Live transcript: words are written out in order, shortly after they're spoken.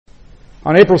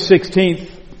On April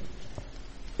 16th,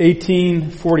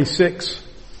 1846,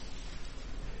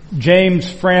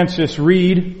 James Francis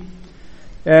Reed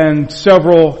and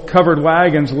several covered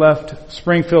wagons left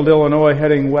Springfield, Illinois,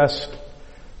 heading west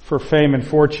for fame and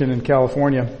fortune in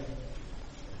California.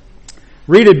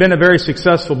 Reed had been a very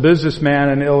successful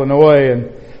businessman in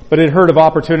Illinois, but had heard of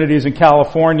opportunities in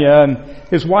California, and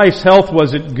his wife's health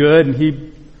wasn't good, and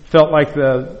he felt like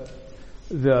the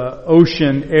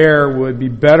ocean air would be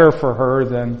better for her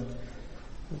than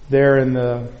there in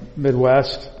the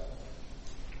Midwest.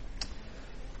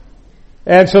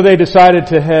 And so they decided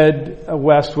to head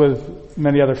west with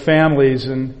many other families,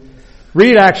 and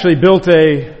Reed actually built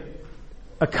had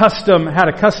a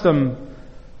custom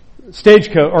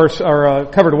stagecoach or a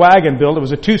covered wagon built. It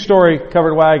was a 2-story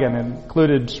covered wagon and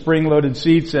included spring-loaded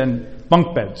seats and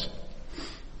bunk beds.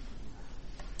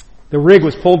 The rig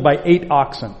was pulled by 8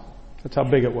 oxen. That's how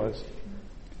big it was.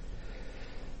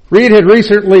 Reed had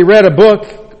recently read a book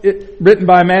written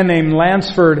by a man named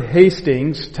Lansford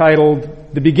Hastings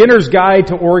titled The Beginner's Guide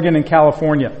to Oregon and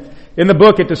California. In the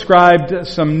book, it described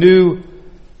some new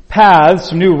paths,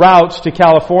 some new routes to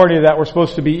California that were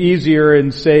supposed to be easier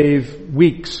and save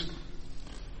weeks.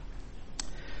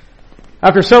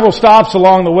 After several stops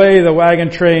along the way, the wagon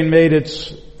train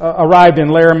arrived in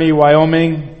Laramie,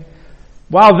 Wyoming.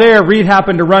 While there, Reed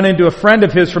happened to run into a friend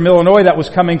of his from Illinois that was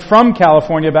coming from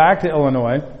California back to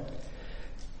Illinois.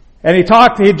 And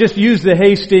he'd just used the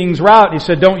Hastings route. He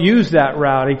said, don't use that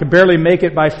route. He could barely make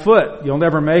it by foot. You'll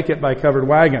never make it by covered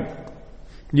wagon.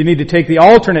 You need to take the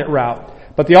alternate route.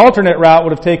 But the alternate route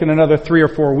would have taken another 3 or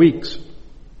 4 weeks.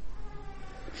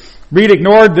 Reed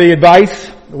ignored the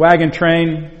advice. The wagon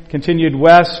train continued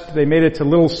west. They made it to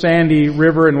Little Sandy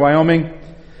River in Wyoming.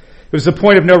 It was the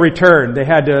point of no return. They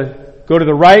had to go to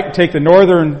the right, take the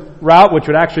northern route, which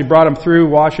would actually brought them through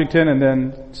Washington and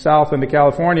then south into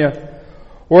California,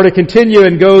 or to continue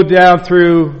and go down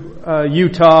through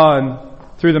Utah and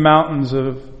through the mountains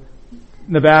of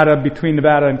Nevada, between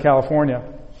Nevada and California.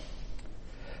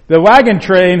 The wagon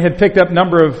train had picked up a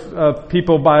number of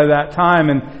people by that time,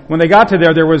 and when they got to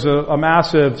there was a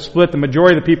massive split. The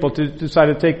majority of the people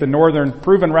decided to take the northern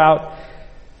proven route,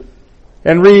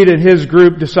 and Reed and his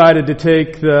group decided to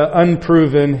take the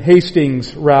unproven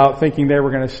Hastings route, thinking they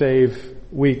were going to save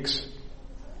weeks.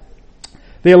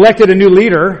 They elected a new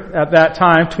leader at that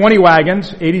time, 20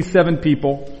 wagons, 87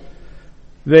 people.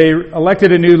 They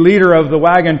elected a new leader of the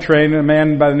wagon train, a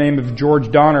man by the name of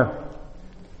George Donner.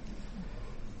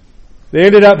 They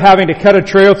ended up having to cut a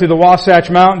trail through the Wasatch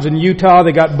Mountains in Utah.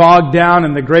 They got bogged down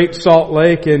in the Great Salt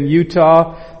Lake in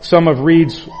Utah. Some of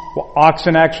Reed's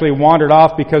oxen actually wandered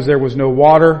off because there was no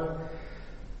water.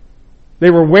 They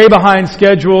were way behind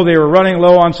schedule. They were running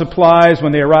low on supplies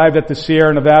when they arrived at the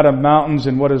Sierra Nevada mountains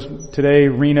in what is today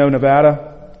Reno,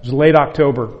 Nevada. It was late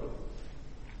October.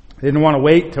 They didn't want to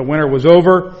wait till winter was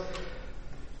over.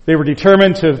 They were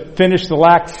determined to finish the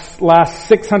last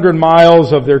 600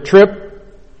 miles of their trip.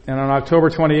 And on October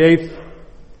 28th,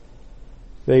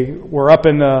 they were up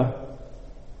in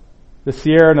the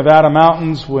Sierra Nevada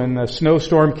mountains when a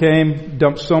snowstorm came,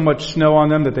 dumped so much snow on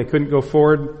them that they couldn't go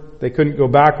forward, they couldn't go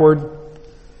backward.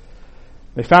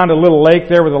 They found a little lake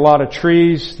there with a lot of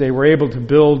trees. They were able to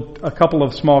build a couple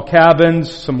of small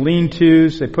cabins, some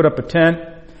lean-tos. They put up a tent,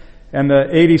 and the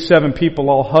 87 people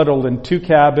all huddled in 2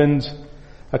 cabins,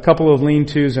 a couple of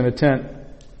lean-tos, and a tent.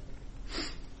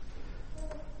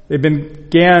 They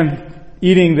began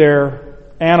eating their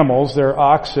animals, their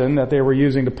oxen that they were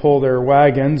using to pull their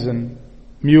wagons, and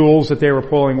mules that they were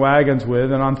pulling wagons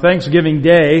with. And on Thanksgiving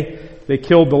Day, they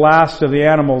killed the last of the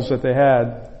animals that they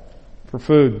had for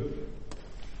food.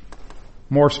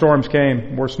 More storms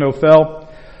came, more snow fell.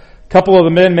 A couple of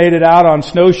the men made it out on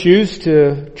snowshoes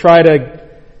to try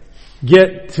to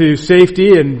get to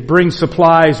safety and bring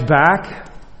supplies back.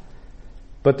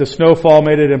 But the snowfall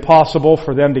made it impossible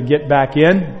for them to get back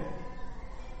in.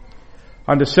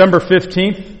 On December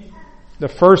 15th, the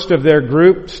first of their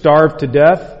group starved to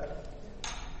death.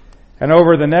 And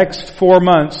over the next 4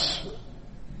 months,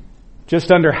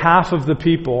 just under half of the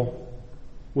people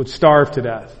would starve to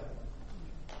death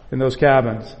in those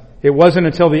cabins. It wasn't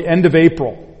until the end of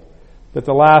April that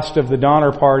the last of the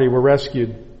Donner Party were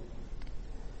rescued.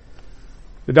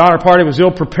 The Donner Party was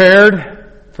ill prepared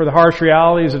for the harsh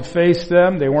realities that faced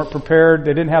them. They weren't prepared.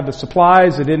 They didn't have the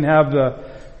supplies. They didn't have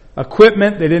the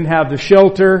equipment. They didn't have the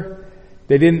shelter.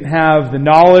 They didn't have the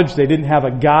knowledge. They didn't have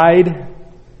a guide.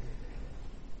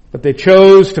 But they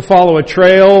chose to follow a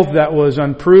trail that was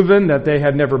unproven, that they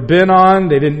had never been on.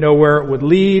 They didn't know where it would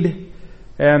lead.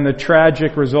 And the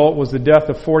tragic result was the death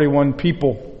of 41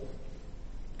 people.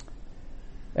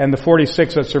 And the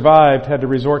 46 that survived had to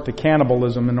resort to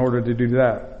cannibalism in order to do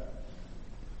that.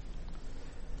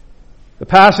 The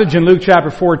passage in Luke chapter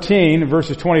 14,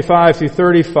 verses 25 through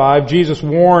 35, Jesus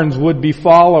warns would-be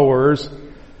followers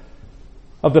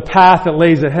of the path that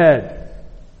lays ahead.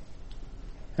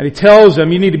 And he tells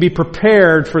them, you need to be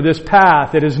prepared for this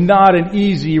path. It is not an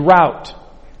easy route.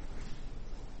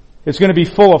 It's going to be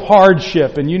full of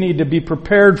hardship, and you need to be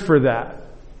prepared for that.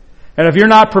 And if you're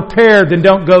not prepared, then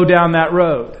don't go down that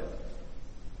road.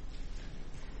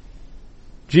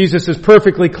 Jesus is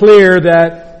perfectly clear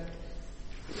that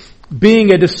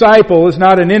being a disciple is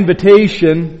not an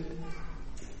invitation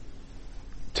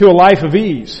to a life of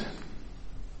ease.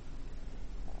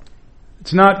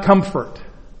 It's not comfort.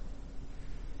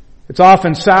 It's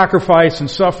often sacrifice and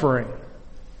suffering.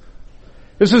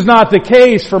 This is not the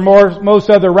case for most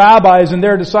other rabbis and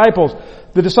their disciples.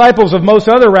 The disciples of most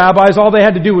other rabbis, all they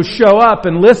had to do was show up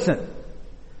and listen.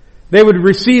 They would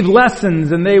receive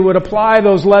lessons and they would apply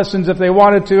those lessons if they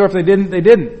wanted to, or if they didn't, they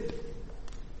didn't.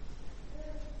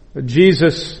 But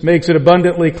Jesus makes it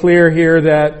abundantly clear here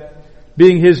that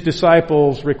being His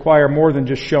disciples require more than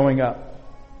just showing up.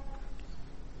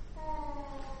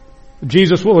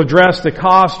 Jesus will address the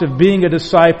cost of being a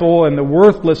disciple and the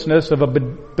worthlessness of a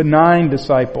benign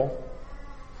disciple.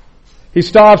 He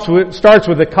starts with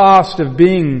the cost of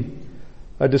being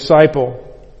a disciple.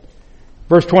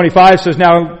 Verse 25 says,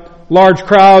 now large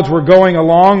crowds were going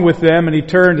along with them, and He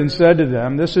turned and said to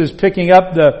them, this is picking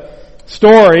up the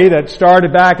story that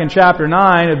started back in chapter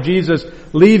 9 of Jesus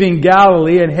leaving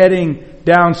Galilee and heading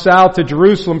down south to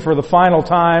Jerusalem for the final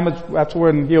time. That's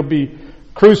when He'll be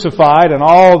crucified, and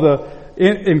all the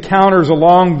encounters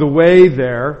along the way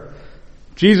there.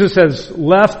 Jesus has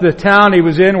left the town He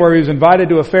was in, where He was invited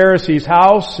to a Pharisee's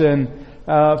house and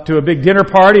to a big dinner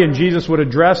party, and Jesus would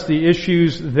address the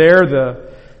issues there,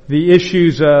 the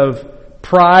issues of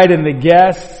pride in the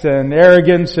guests and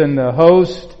arrogance in the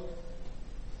host.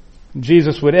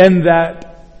 Jesus would end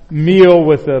that meal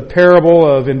with a parable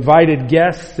of invited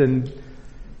guests and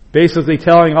basically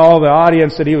telling all the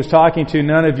audience that He was talking to,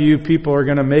 none of you people are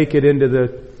going to make it into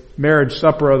the marriage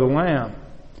supper of the Lamb.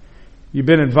 You've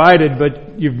been invited,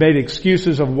 but you've made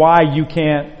excuses of why you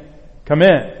can't come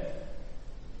in.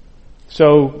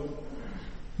 So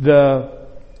the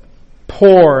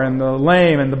poor and the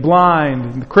lame and the blind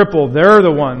and the crippled, they're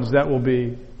the ones that will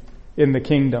be in the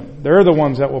kingdom. They're the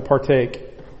ones that will partake.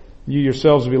 You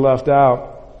yourselves will be left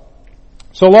out.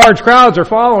 So large crowds are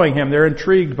following Him. They're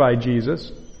intrigued by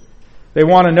Jesus. They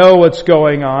want to know what's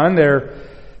going on.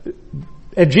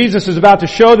 And Jesus is about to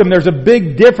show them there's a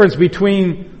big difference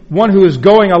between one who is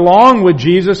going along with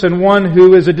Jesus and one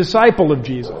who is a disciple of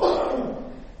Jesus.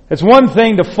 It's one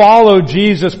thing to follow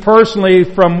Jesus personally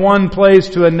from one place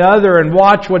to another and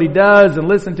watch what He does and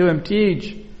listen to Him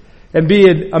teach and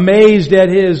be amazed at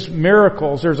His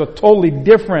miracles. There's a totally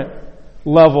different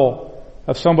level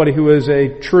of somebody who is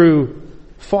a true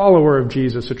follower of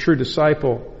Jesus, a true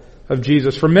disciple of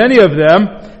Jesus. For many of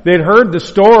them, they'd heard the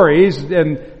stories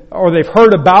or they've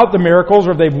heard about the miracles,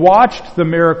 or they've watched the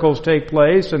miracles take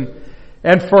place, and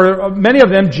for many of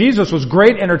them, Jesus was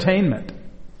great entertainment.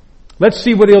 Let's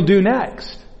see what He'll do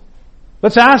next.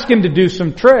 Let's ask Him to do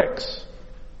some tricks.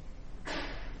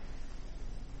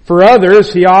 For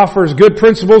others, He offers good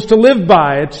principles to live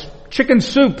by. It's chicken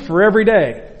soup for every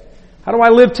day. How do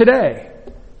I live today?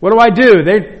 What do I do?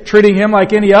 They're treating Him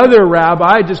like any other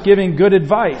rabbi, just giving good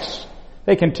advice.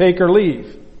 They can take or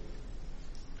leave.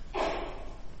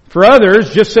 For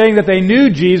others, just saying that they knew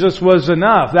Jesus was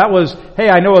enough. That was, hey,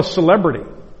 I know a celebrity.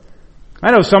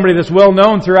 I know somebody that's well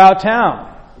known throughout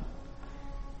town.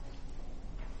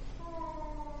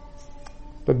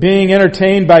 But being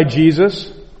entertained by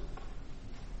Jesus,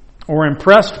 or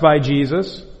impressed by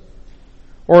Jesus,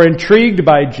 or intrigued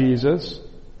by Jesus,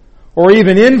 or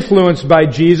even influenced by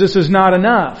Jesus is not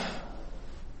enough.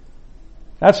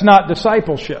 That's not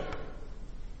discipleship.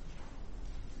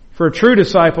 For a true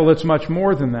disciple, it's much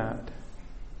more than that.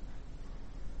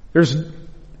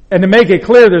 And to make it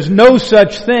clear, there's no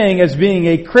such thing as being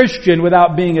a Christian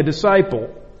without being a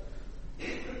disciple.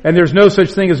 And there's no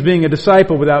such thing as being a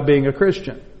disciple without being a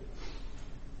Christian.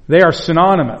 They are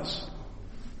synonymous.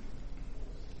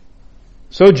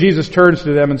 So Jesus turns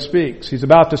to them and speaks. He's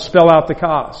about to spell out the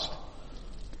cost.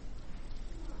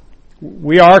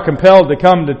 We are compelled to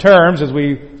come to terms as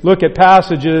we look at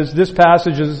passages, this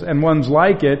passage and ones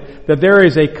like it, that there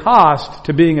is a cost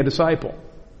to being a disciple.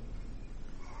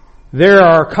 There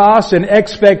are costs and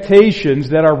expectations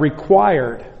that are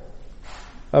required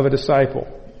of a disciple.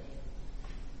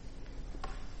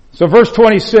 So verse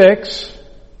 26,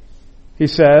 he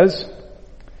says,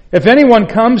 if anyone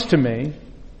comes to me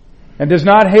and does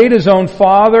not hate his own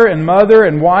father and mother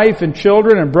and wife and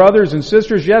children and brothers and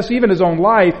sisters, yes, even his own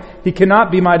life, he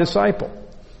cannot be my disciple.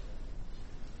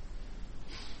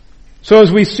 So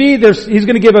as we see, he's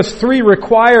going to give us three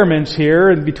requirements here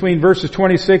in between verses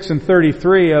 26 and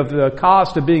 33 of the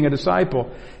cost of being a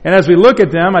disciple. And as we look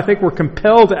at them, I think we're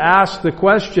compelled to ask the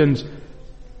questions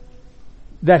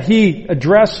that he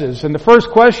addresses. And the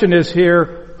first question is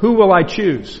here, who will I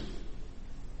choose?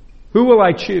 Who will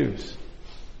I choose?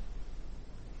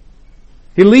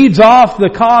 He leads off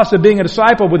the cost of being a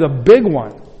disciple with a big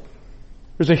one.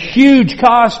 There's a huge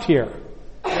cost here.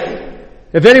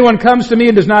 If anyone comes to me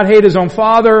and does not hate his own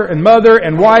father and mother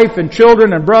and wife and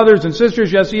children and brothers and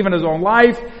sisters, yes, even his own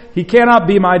life, he cannot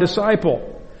be my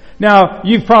disciple. Now,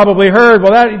 you've probably heard,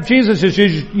 Jesus is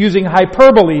using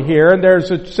hyperbole here, and there's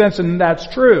a sense in that's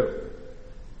true.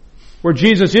 Where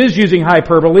Jesus is using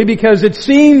hyperbole because it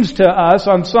seems to us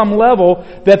on some level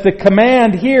that the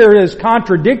command here is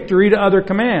contradictory to other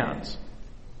commands.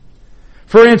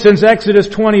 For instance, Exodus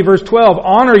 20 verse 12,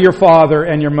 honor your father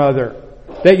and your mother,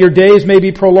 that your days may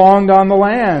be prolonged on the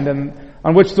land and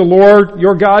on which the Lord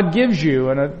your God gives you.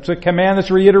 And it's a command that's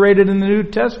reiterated in the New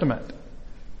Testament.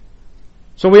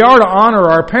 So we are to honor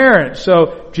our parents.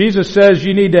 So Jesus says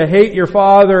you need to hate your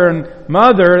father and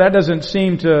mother. That doesn't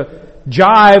seem to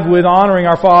jive with honoring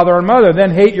our father and mother.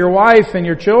 Then hate your wife and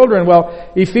your children.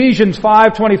 Well, Ephesians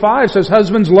 5:25 says,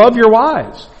 husbands, love your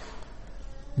wives,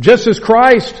 just as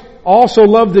Christ also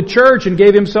loved the church and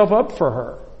gave himself up for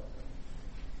her.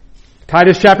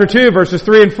 Titus chapter 2, verses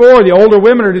 3 and 4, the older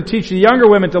women are to teach the younger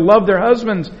women to love their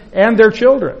husbands and their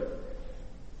children.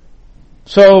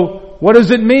 So, what does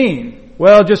it mean?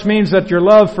 Well, it just means that your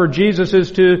love for Jesus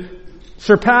is to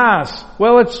surpass.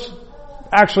 Well, it's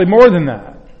actually more than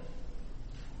that.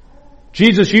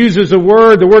 Jesus uses a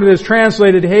word, the word that is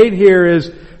translated hate here is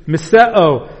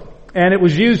mistheo, and it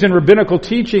was used in rabbinical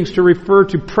teachings to refer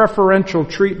to preferential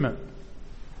treatment.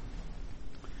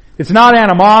 It's not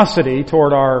animosity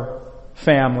toward our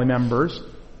family members.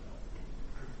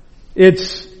 It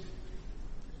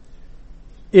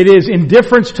is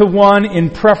indifference to one in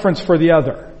preference for the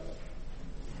other.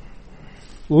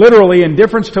 Literally,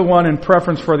 indifference to one in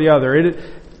preference for the other.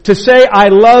 To say I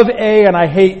love A and I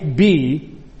hate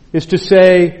B is to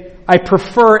say, I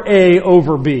prefer A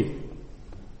over B.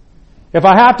 If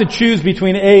I have to choose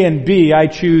between A and B, I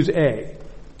choose A.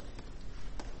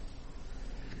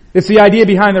 It's the idea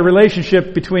behind the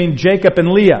relationship between Jacob and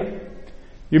Leah.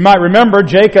 You might remember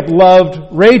Jacob loved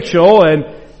Rachel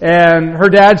and her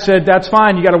dad said, that's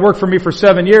fine, you got to work for me for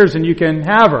 7 years and you can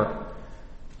have her.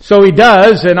 So he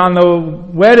does, and on the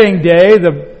wedding day,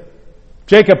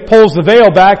 Jacob pulls the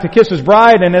veil back to kiss his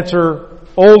bride, and it's her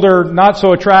older, not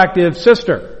so attractive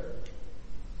sister,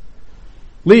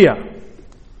 Leah.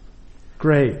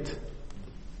 Great. He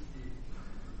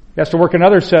has to work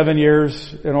another 7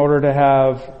 years in order to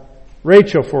have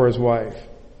Rachel for his wife.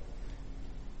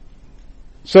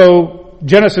 So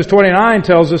Genesis 29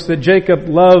 tells us that Jacob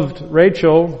loved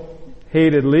Rachel,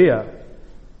 hated Leah.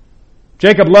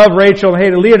 Jacob loved Rachel and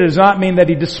hated Leah. It does not mean that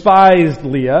he despised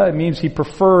Leah. It means he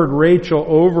preferred Rachel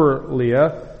over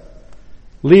Leah.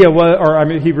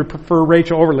 He preferred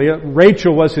Rachel over Leah.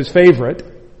 Rachel was his favorite.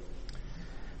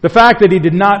 The fact that he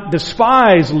did not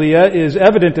despise Leah is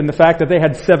evident in the fact that they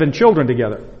had 7 children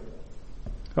together.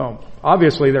 So,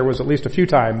 obviously there was at least a few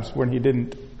times when he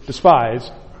didn't despise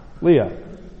Leah.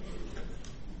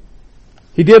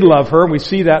 He did love her, and we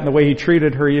see that in the way he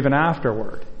treated her even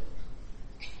afterward.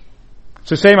 It's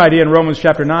the same idea in Romans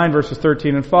chapter 9, verses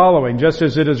 13 and following. Just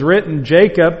as it is written,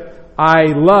 Jacob I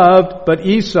loved, but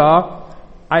Esau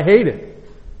I hated.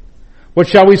 What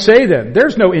shall we say then?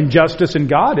 There's no injustice in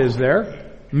God, is there?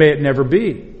 May it never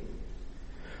be.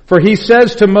 For he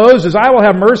says to Moses, I will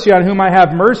have mercy on whom I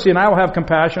have mercy, and I will have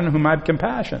compassion on whom I have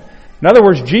compassion. In other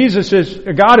words,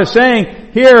 God is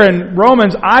saying here in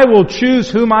Romans, I will choose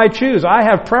whom I choose. I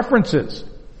have preferences.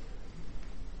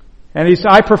 And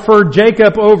I preferred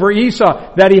Jacob over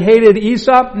Esau. That he hated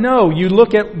Esau? No. You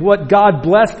look at what God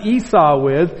blessed Esau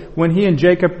with when he and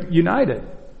Jacob united.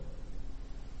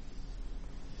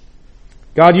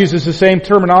 God uses the same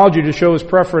terminology to show his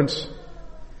preference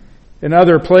in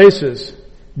other places.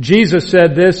 Jesus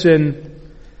said this in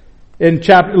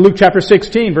Luke chapter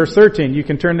 16, verse 13. You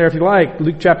can turn there if you like.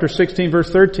 Luke chapter 16, verse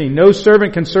 13. No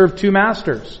servant can serve 2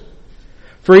 masters.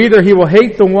 For either he will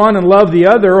hate the one and love the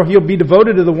other, or he'll be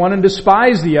devoted to the one and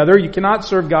despise the other. You cannot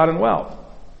serve God and wealth.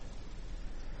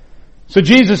 So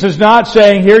Jesus is not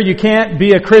saying here you can't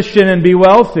be a Christian and be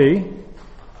wealthy.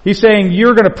 He's saying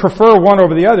you're going to prefer one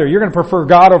over the other. You're going to prefer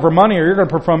God over money, or you're going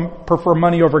to prefer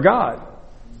money over God.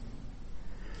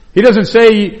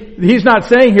 He's not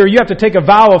saying here you have to take a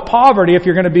vow of poverty if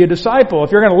you're going to be a disciple.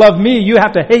 If you're going to love me, you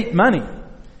have to hate money.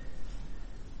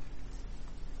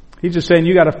 He's just saying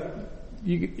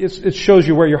it shows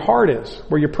you where your heart is,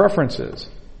 where your preference is.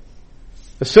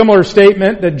 A similar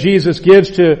statement that Jesus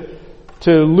gives to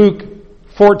Luke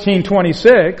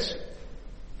 14:26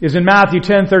 is in Matthew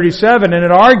 10:37, and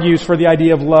it argues for the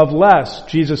idea of love less.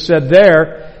 Jesus said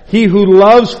there, "He who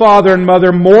loves father and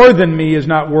mother more than me is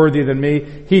not worthy than me.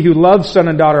 He who loves son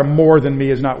and daughter more than me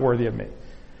is not worthy of me."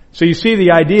 So you see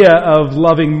the idea of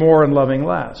loving more and loving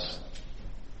less.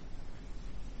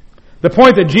 The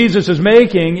point that Jesus is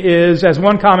making is, as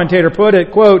one commentator put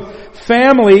it, quote,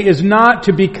 "Family is not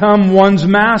to become one's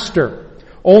master.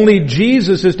 Only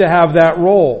Jesus is to have that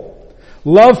role.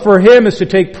 Love for Him is to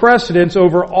take precedence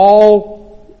over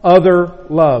all other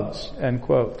loves," end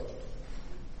quote.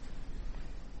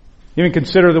 Even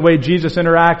consider the way Jesus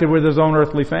interacted with His own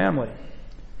earthly family.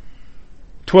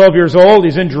 12 years old,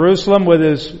 He's in Jerusalem with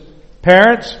His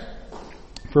parents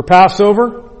for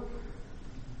Passover.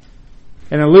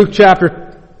 And in Luke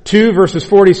chapter 2, verses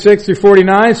 46 through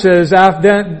 49 says,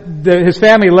 his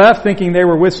family left thinking they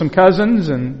were with some cousins,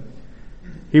 and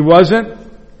he wasn't.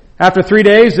 After 3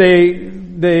 days,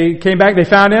 they came back, they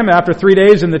found him after 3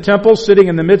 days in the temple, sitting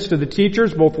in the midst of the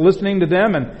teachers, both listening to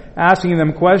them and asking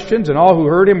them questions, and all who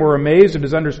heard him were amazed at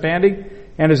his understanding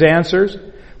and his answers.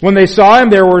 When they saw him,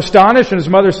 they were astonished, and his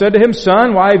mother said to him,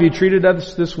 "Son, why have you treated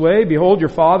us this way? Behold, your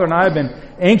father and I have been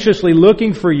anxiously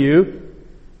looking for you."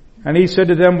 And he said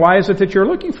to them, "Why is it that you're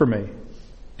looking for me?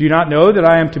 Do you not know that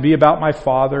I am to be about my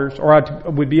father's, or I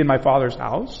would be in my father's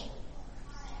house?"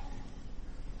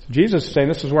 So Jesus is saying,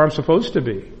 this is where I'm supposed to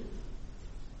be.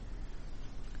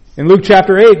 In Luke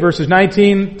chapter 8, verses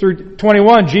 19 through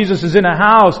 21, Jesus is in a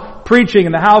house preaching,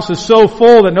 and the house is so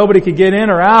full that nobody could get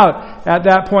in or out at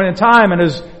that point in time. And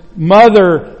his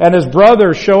mother and his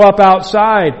brothers show up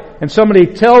outside, and somebody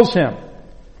tells him,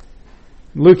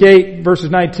 Luke 8, verses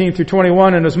 19 through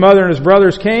 21, "And his mother and his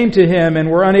brothers came to him and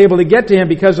were unable to get to him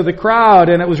because of the crowd.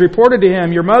 And it was reported to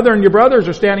him, 'Your mother and your brothers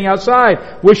are standing outside,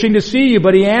 wishing to see you.'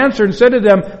 But he answered and said to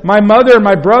them, 'My mother and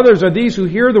my brothers are these who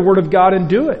hear the word of God and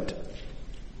do it.'"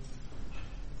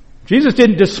 Jesus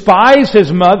didn't despise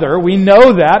his mother. We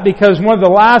know that because one of the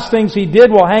last things he did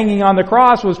while hanging on the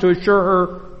cross was to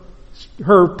assure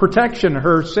her protection,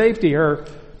 her safety, her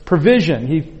provision.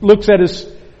 He looks at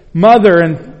his mother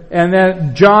and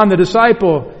then John the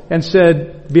disciple and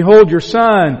said, "Behold your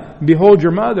son, behold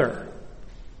your mother."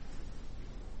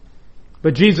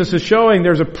 But Jesus is showing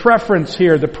there's a preference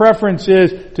here. The preference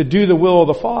is to do the will of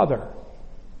the Father.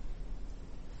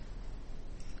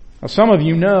 Now some of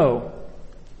you know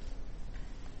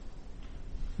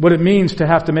what it means to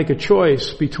have to make a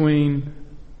choice between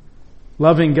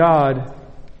loving God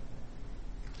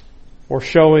or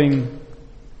showing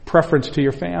preference to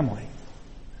your family.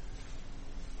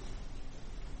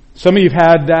 Some of you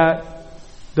have had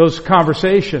those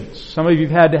conversations. Some of you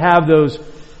have had to have those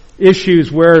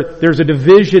issues where there's a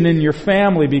division in your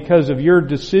family because of your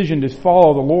decision to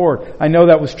follow the Lord. I know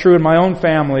that was true in my own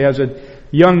family. As a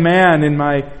young man in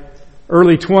my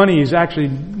early 20s, actually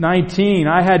 19,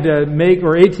 I had to make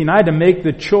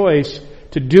the choice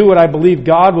to do what I believed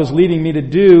God was leading me to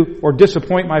do or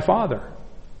disappoint my father.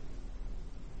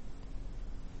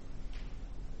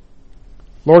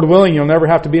 Lord willing, you'll never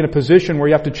have to be in a position where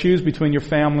you have to choose between your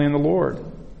family and the Lord.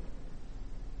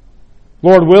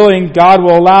 Lord willing, God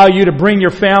will allow you to bring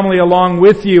your family along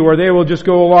with you, or they will just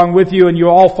go along with you and you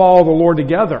all follow the Lord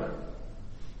together.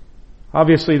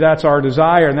 Obviously, that's our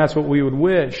desire and that's what we would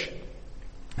wish.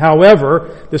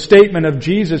 However, the statement of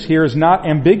Jesus here is not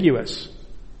ambiguous.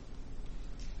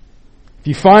 If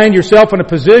you find yourself in a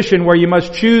position where you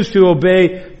must choose to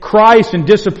obey Christ and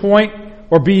disappoint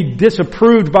or be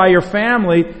disapproved by your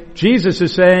family, Jesus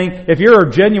is saying, if you're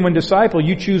a genuine disciple,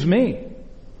 you choose me.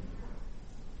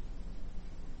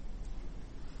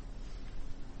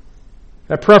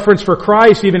 That preference for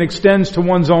Christ even extends to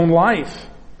one's own life.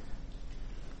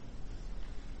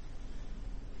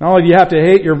 Not only do you have to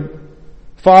hate your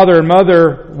father and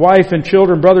mother, wife and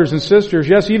children, brothers and sisters,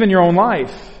 yes, even your own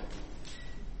life.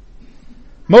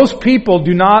 Most people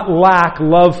do not lack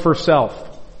love for self.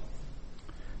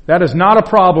 That is not a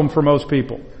problem for most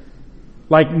people.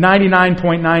 Like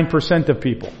 99.9% of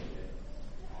people.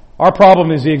 Our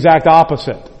problem is the exact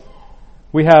opposite.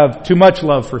 We have too much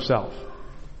love for self.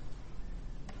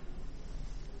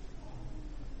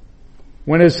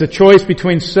 When it's the choice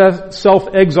between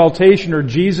self-exaltation or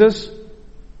Jesus,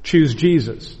 choose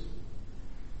Jesus.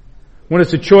 When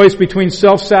it's a choice between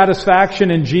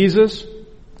self-satisfaction and Jesus,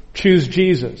 choose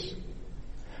Jesus.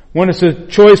 When it's a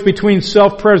choice between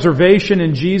self-preservation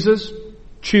and Jesus,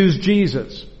 choose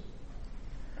Jesus.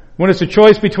 When it's a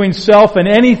choice between self and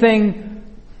anything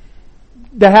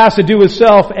that has to do with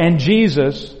self and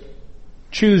Jesus,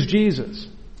 choose Jesus.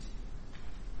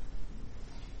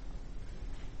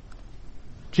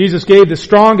 Jesus gave the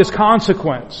strongest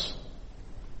consequence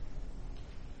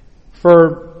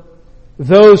for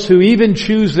those who even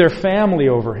choose their family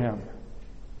over Him.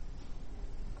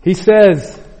 He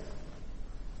says,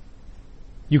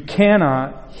 he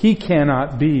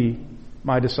cannot be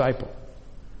my disciple.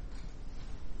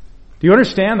 Do you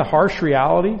understand the harsh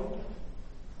reality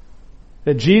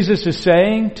that Jesus is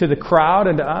saying to the crowd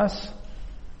and to us?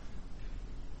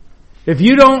 If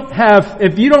you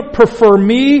don't prefer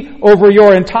me over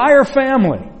your entire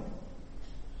family,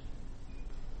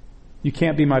 you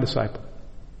can't be my disciple.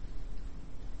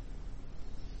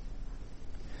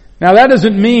 Now that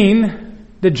doesn't mean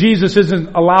that Jesus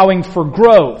isn't allowing for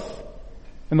growth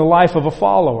in the life of a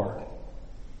follower.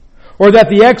 Or that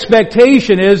the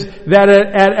expectation is that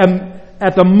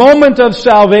at the moment of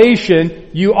salvation,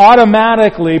 you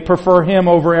automatically prefer Him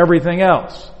over everything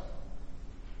else.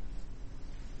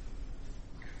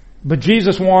 But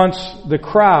Jesus wants the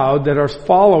crowd that are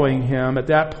following Him at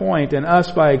that point, and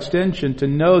us by extension, to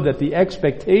know that the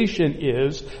expectation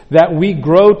is that we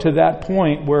grow to that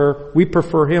point where we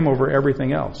prefer Him over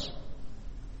everything else.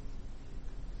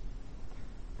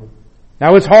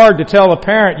 Now it's hard to tell a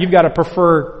parent you've got to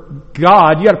prefer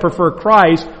God, you've got to prefer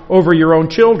Christ over your own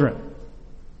children.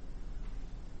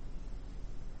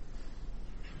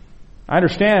 I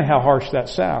understand how harsh that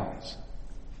sounds.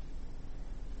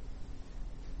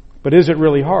 But is it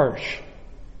really harsh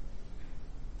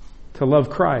to love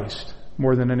Christ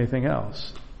more than anything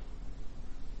else?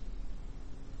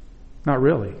 Not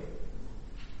really.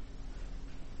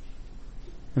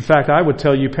 In fact, I would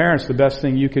tell you parents the best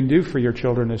thing you can do for your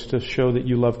children is to show that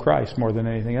you love Christ more than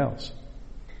anything else.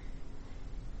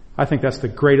 I think that's the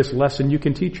greatest lesson you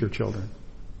can teach your children.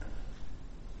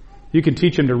 You can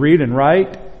teach them to read and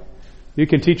write. You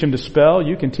can teach them to spell.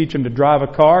 You can teach them to drive a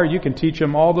car. You can teach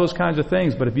them all those kinds of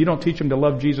things. But if you don't teach them to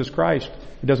love Jesus Christ,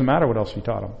 it doesn't matter what else you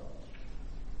taught them.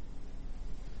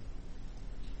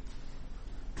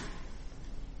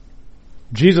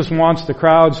 Jesus wants the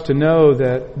crowds to know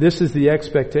that this is the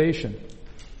expectation.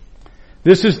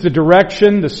 This is the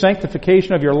direction, the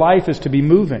sanctification of your life is to be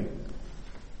moving.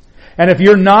 And if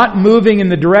you're not moving in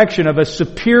the direction of a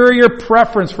superior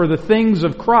preference for the things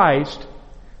of Christ,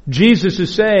 Jesus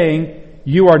is saying,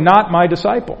 you are not my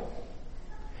disciple.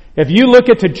 If you look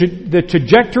at the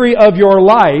trajectory of your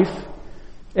life,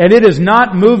 and it is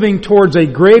not moving towards a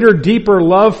greater, deeper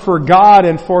love for God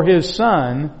and for His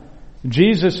Son,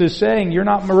 Jesus is saying, you're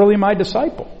not really my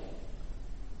disciple.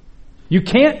 You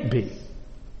can't be.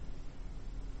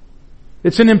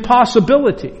 It's an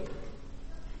impossibility.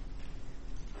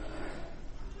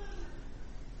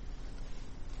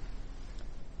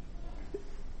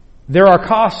 There are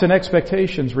costs and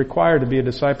expectations required to be a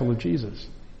disciple of Jesus.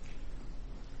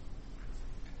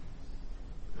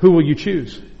 Who will you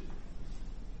choose?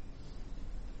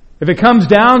 If it comes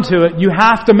down to it, you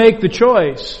have to make the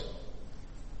choice.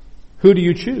 Who do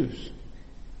you choose?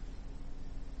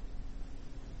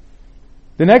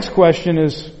 The next question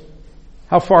is,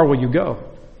 how far will you go?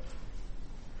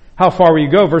 How far will you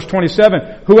go? Verse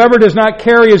 27, whoever does not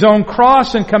carry his own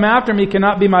cross and come after me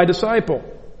cannot be my disciple.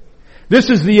 This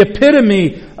is the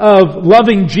epitome of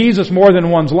loving Jesus more than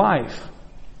one's life.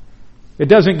 It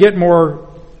doesn't get more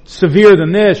severe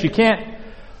than this.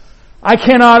 I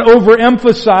cannot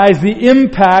overemphasize the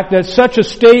impact that such a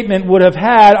statement would have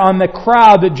had on the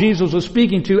crowd that Jesus was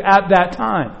speaking to at that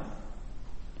time.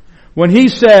 When He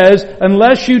says,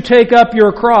 unless you take up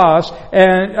your cross,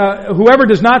 and whoever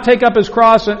does not take up his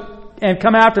cross and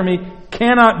come after me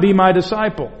cannot be my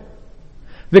disciple.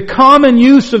 The common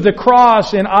use of the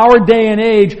cross in our day and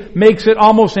age makes it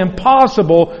almost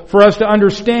impossible for us to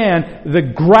understand the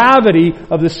gravity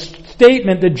of the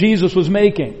statement that Jesus was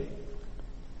making.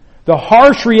 The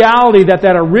harsh reality that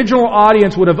original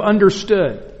audience would have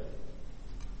understood.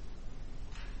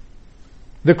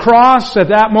 The cross at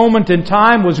that moment in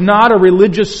time was not a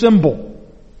religious symbol.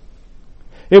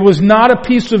 It was not a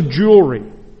piece of jewelry.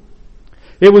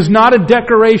 It was not a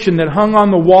decoration that hung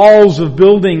on the walls of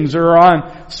buildings or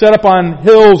set up on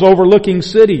hills overlooking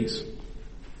cities.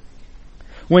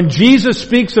 When Jesus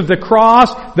speaks of the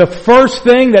cross, the first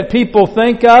thing that people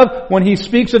think of when He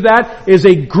speaks of that is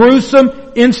a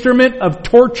gruesome instrument of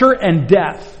torture and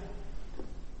death.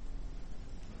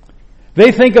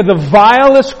 They think of the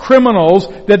vilest criminals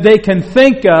that they can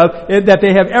think of, that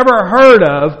they have ever heard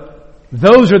of.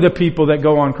 Those are the people that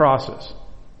go on crosses.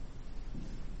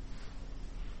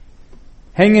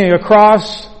 Hanging a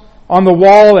cross on the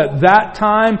wall at that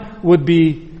time would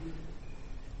be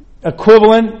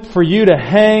equivalent for you to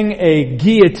hang a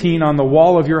guillotine on the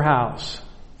wall of your house,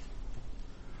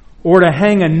 or to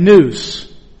hang a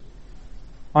noose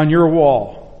on your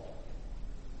wall.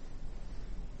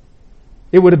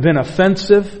 It would have been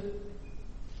offensive,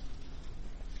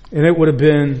 and it would have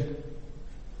been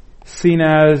seen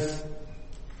as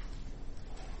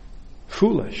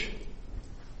foolish.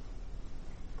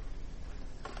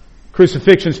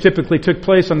 Crucifixions typically took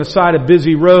place on the side of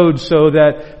busy roads so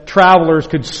that travelers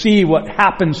could see what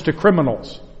happens to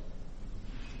criminals.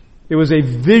 It was a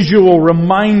visual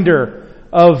reminder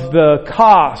of the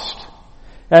cost.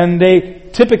 And they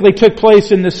typically took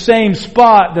place in the same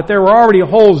spot that there were already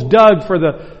holes dug for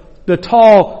the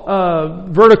tall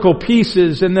vertical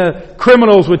pieces, and the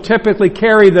criminals would typically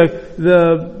carry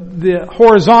the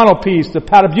horizontal piece, the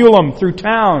patibulum, through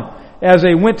town as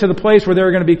they went to the place where they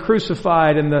were going to be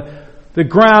crucified, and the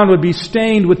ground would be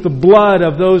stained with the blood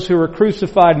of those who were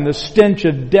crucified, and the stench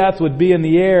of death would be in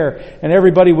the air, and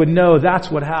everybody would know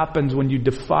that's what happens when you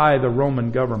defy the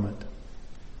Roman government.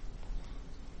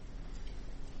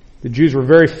 The Jews were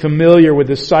very familiar with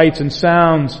the sights and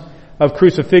sounds of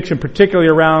crucifixion, particularly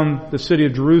around the city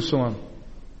of Jerusalem.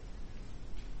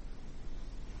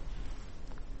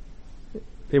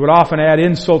 They would often add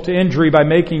insult to injury by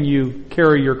making you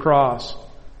carry your cross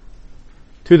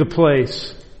to the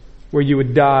place where you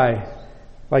would die,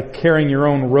 like carrying your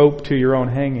own rope to your own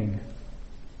hanging.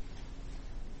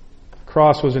 The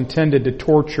cross was intended to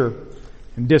torture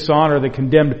and dishonor the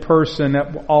condemned person,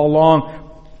 all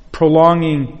along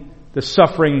prolonging the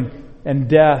suffering and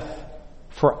death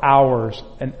for hours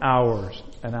and hours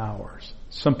and hours.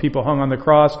 Some people hung on the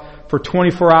cross for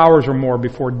 24 hours or more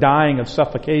before dying of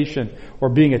suffocation, or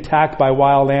being attacked by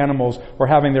wild animals, or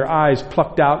having their eyes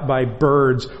plucked out by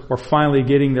birds, or finally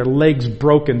getting their legs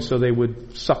broken so they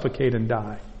would suffocate and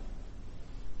die.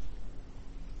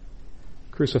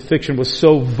 Crucifixion was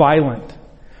so violent,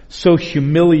 so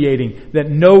humiliating, that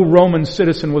no Roman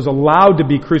citizen was allowed to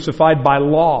be crucified by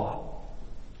law.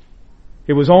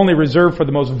 It was only reserved for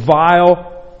the most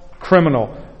vile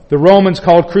criminal. The Romans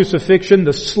called crucifixion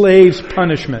the slave's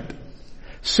punishment.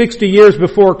 60 years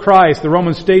before Christ, the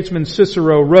Roman statesman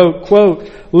Cicero wrote, quote,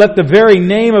 "Let the very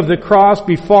name of the cross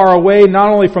be far away, not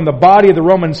only from the body of the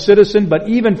Roman citizen, but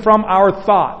even from our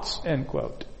thoughts," end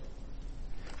quote.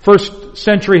 First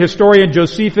century historian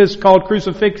Josephus called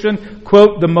crucifixion,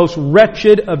 quote, "the most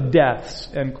wretched of deaths,"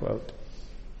 end quote.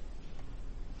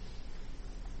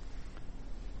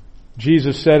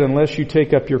 Jesus said, "Unless you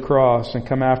take up your cross and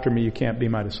come after me, you can't be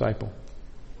my disciple."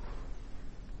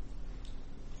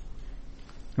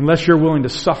 Unless you're willing to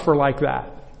suffer like that,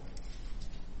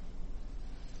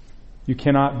 you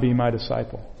cannot be my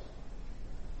disciple.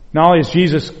 Not only is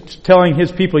Jesus telling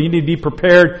His people, you need to be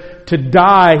prepared to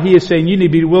die, He is saying you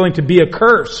need to be willing to be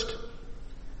accursed.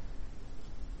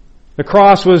 The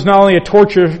cross was not only a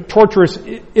torturous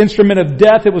instrument of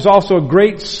death, it was also a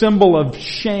great symbol of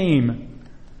shame.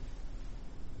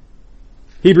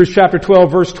 Hebrews chapter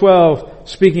 12, verse 12,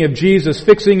 speaking of Jesus,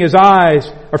 fixing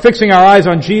our eyes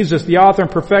on Jesus, the author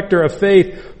and perfecter of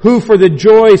faith, who for the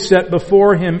joy set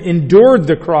before Him endured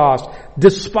the cross,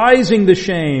 despising the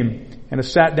shame, and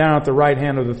has sat down at the right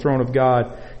hand of the throne of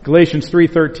God. Galatians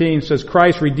 3:13 says,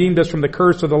 Christ redeemed us from the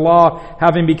curse of the law,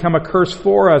 having become a curse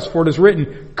for us, for it is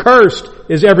written, cursed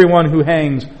is everyone who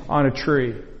hangs on a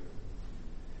tree.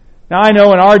 Now I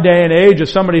know in our day and age, if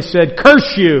somebody said,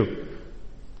 curse you,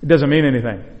 it doesn't mean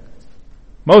anything.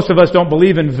 Most of us don't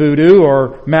believe in voodoo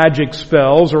or magic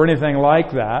spells or anything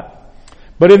like that.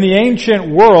 But in the ancient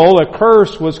world, a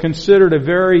curse was considered a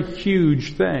very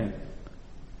huge thing.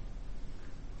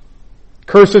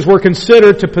 Curses were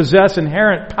considered to possess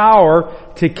inherent power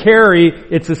to carry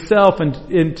itself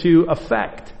into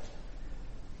effect.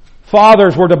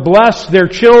 Fathers were to bless their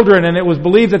children, and it was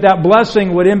believed that that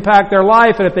blessing would impact their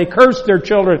life. And if they cursed their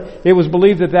children, it was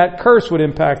believed that that curse would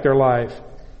impact their life.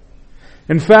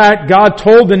 In fact, God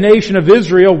told the nation of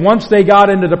Israel once they got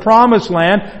into the promised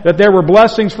land that there were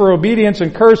blessings for obedience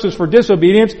and curses for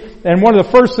disobedience. And one of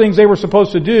the first things they were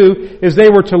supposed to do is they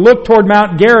were to look toward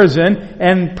Mount Gerizim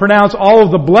and pronounce all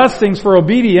of the blessings for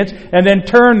obedience, and then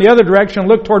turn the other direction and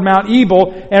look toward Mount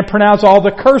Ebal and pronounce all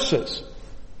the curses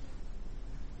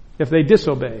if they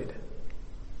disobeyed.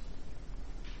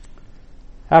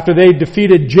 After they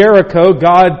defeated Jericho,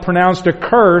 God pronounced a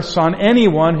curse on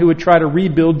anyone who would try to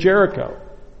rebuild Jericho.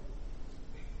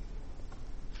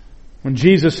 When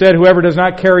Jesus said, whoever does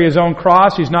not carry his own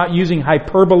cross, He's not using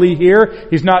hyperbole here.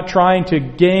 He's not trying to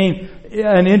gain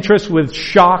an interest with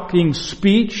shocking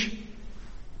speech.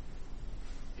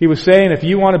 He was saying, if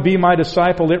you want to be my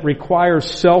disciple, it requires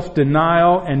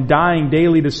self-denial and dying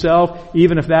daily to self,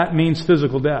 even if that means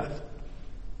physical death.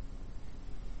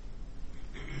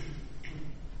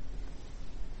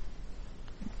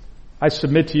 I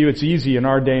submit to you, it's easy in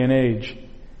our day and age,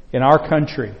 in our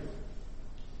country,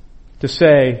 to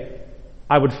say,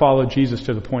 I would follow Jesus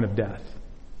to the point of death.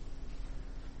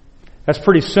 That's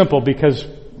pretty simple because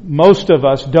most of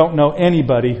us don't know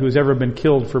anybody who's ever been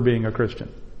killed for being a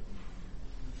Christian.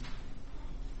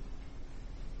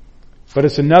 But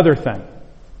it's another thing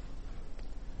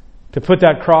to put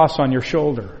that cross on your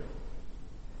shoulder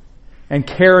and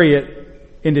carry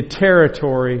it into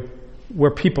territory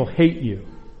where people hate you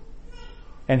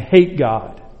and hate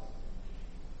God.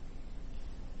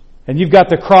 And you've got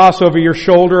the cross over your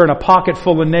shoulder and a pocket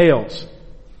full of nails,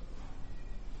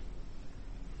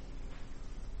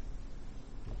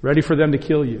 ready for them to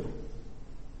kill you.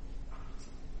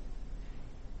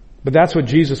 But that's what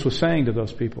Jesus was saying to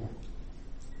those people.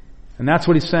 And that's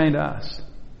what He's saying to us.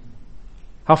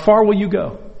 How far will you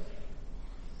go?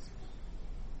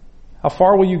 How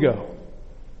far will you go?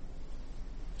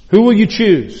 Who will you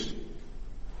choose?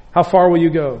 How far will you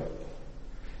go?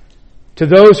 To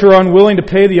those who are unwilling to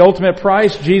pay the ultimate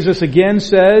price, Jesus again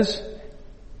says,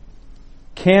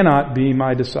 cannot be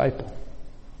my disciple.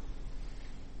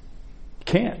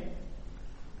 Can't.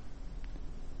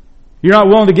 You're not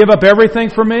willing to give up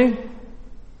everything for me?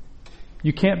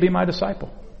 You can't be my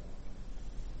disciple.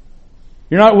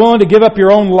 You're not willing to give up your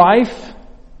own life,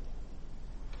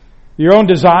 your own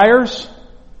desires?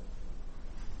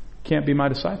 Can't be my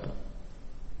disciple.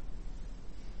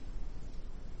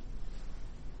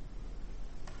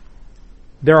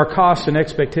 There are costs and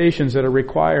expectations that are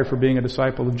required for being a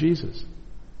disciple of Jesus.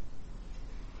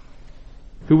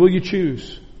 Who will you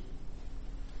choose?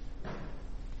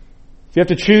 If you have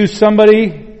to choose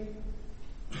somebody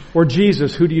or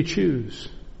Jesus, who do you choose?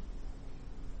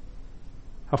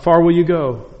 How far will you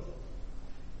go?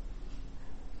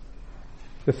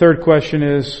 The third question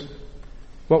is,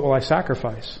 what will I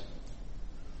sacrifice?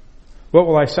 What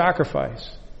will I sacrifice?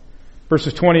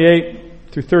 Verses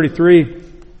 28 through 33.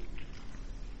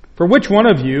 For which one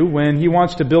of you, when he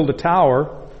wants to build a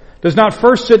tower, does not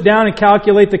first sit down and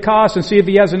calculate the cost and see if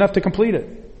he has enough to complete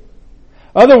it?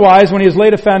 Otherwise, when he has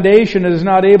laid a foundation and is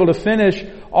not able to finish,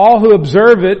 all who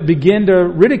observe it begin to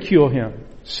ridicule him,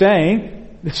 saying,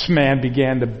 this man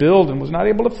began to build and was not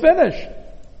able to finish.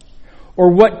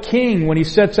 Or what king, when he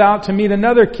sets out to meet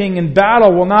another king in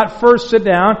battle, will not first sit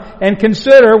down and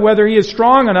consider whether he is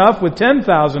strong enough with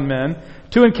 10,000 men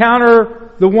to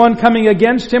encounter the one coming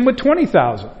against him with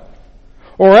 20,000?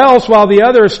 Or else, while the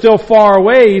other is still far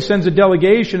away, he sends a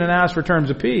delegation and asks for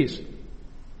terms of peace.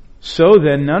 So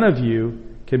then, none of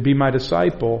you can be my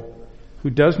disciple who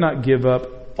does not give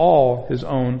up all his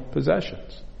own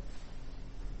possessions.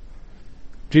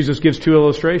 Jesus gives two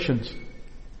illustrations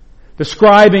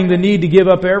describing the need to give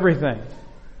up everything,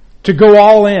 to go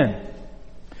all in,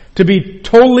 to be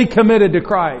totally committed to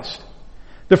Christ.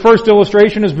 The first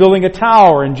illustration is building a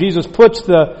tower, and Jesus puts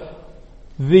the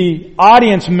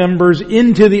audience members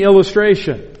into the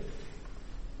illustration.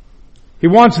 He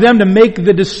wants them to make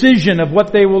the decision of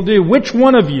what they will do. Which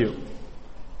one of you?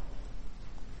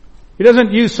 He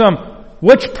doesn't use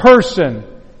which person?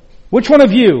 Which one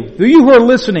of you who are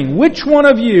listening, which one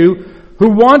of you who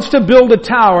wants to build a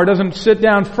tower doesn't sit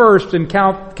down first and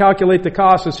calculate the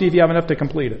cost to see if you have enough to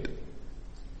complete it?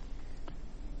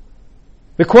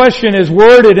 The question is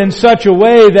worded in such a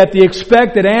way that the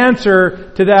expected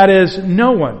answer to that is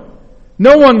no one.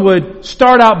 No one would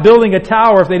start out building a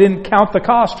tower if they didn't count the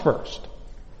cost first.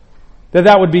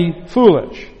 That would be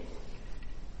foolish.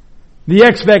 The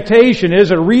expectation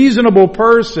is a reasonable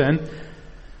person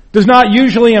does not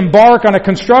usually embark on a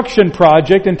construction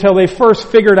project until they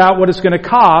first figured out what it's going to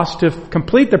cost to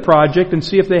complete the project and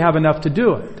see if they have enough to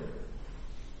do it.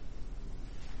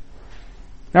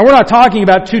 Now, we're not talking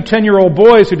about two 10-year-old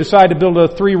boys who decide to build a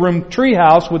 3-room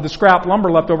treehouse with the scrap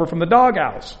lumber left over from the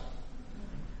doghouse.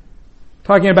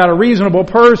 Talking about a reasonable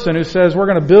person who says, we're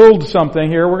going to build something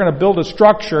here, we're going to build a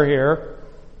structure here.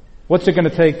 What's it going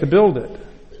to take to build it?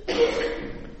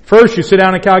 First, you sit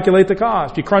down and calculate the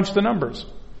cost. You crunch the numbers.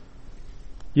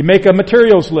 You make a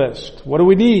materials list. What do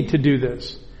we need to do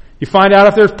this? You find out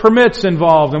if there's permits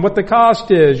involved and what the cost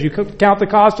is. You count the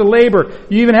cost of labor.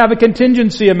 You even have a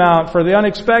contingency amount for the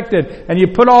unexpected. And you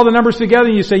put all the numbers together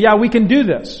and you say, yeah, we can do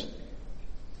this.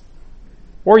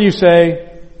 Or you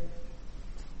say,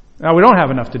 no, we don't have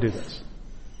enough to do this.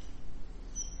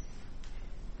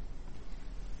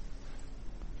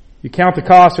 You count the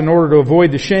cost in order to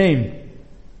avoid the shame.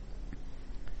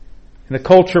 In a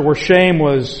culture where shame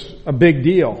was a big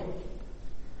deal,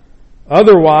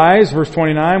 Otherwise, verse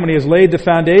 29, when he has laid the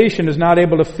foundation, is not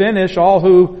able to finish, all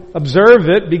who observe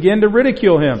it begin to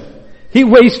ridicule him. He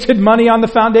wasted money on the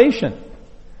foundation.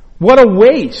 What a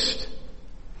waste.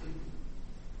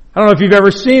 I don't know if you've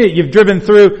ever seen it. You've driven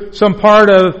through some part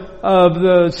of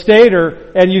the state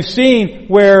and you've seen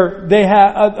where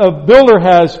a builder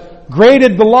has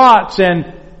graded the lots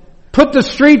and put the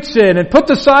streets in and put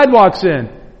the sidewalks in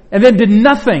and then did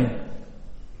nothing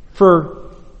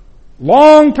for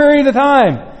long period of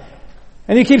time.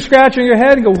 And you keep scratching your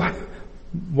head and go,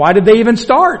 why did they even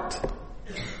start?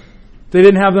 They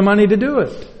didn't have the money to do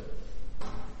it.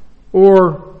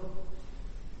 Or,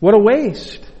 what a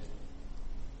waste.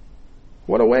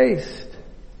 What a waste.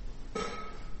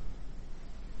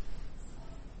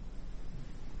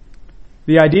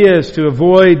 The idea is to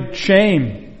avoid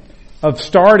shame of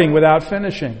starting without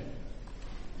finishing.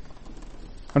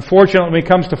 Unfortunately, when it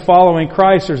comes to following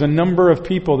Christ, there's a number of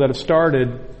people that have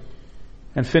started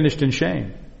and finished in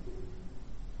shame.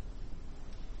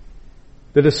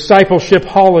 The discipleship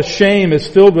hall of shame is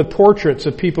filled with portraits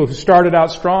of people who started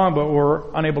out strong but were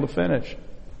unable to finish.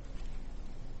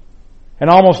 And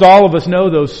almost all of us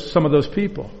know some of those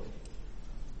people.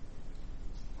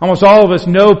 Almost all of us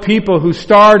know people who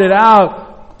started out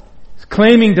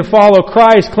claiming to follow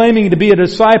Christ, claiming to be a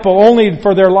disciple, only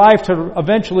for their life to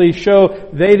eventually show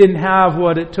they didn't have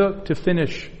what it took to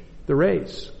finish the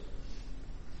race.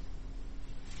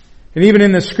 And even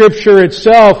in the Scripture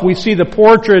itself, we see the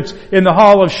portraits in the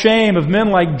hall of shame of men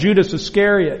like Judas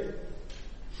Iscariot,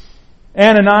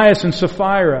 Ananias and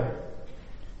Sapphira,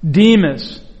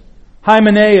 Demas,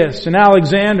 Hymenaeus and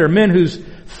Alexander, men whose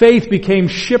faith became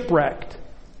shipwrecked.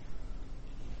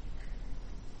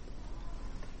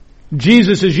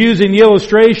 Jesus is using the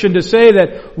illustration to say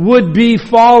that would-be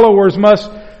followers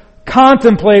must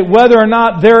contemplate whether or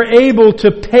not they're able to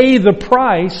pay the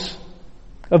price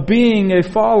of being a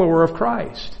follower of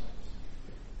Christ.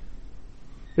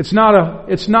 It's not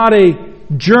a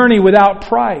journey without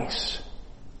price.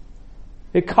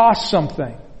 It costs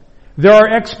something. There are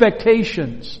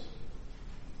expectations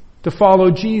to follow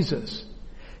Jesus.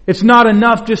 It's not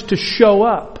enough just to show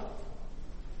up.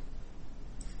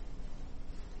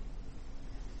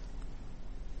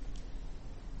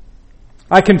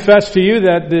 I confess to you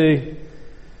that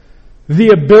the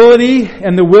ability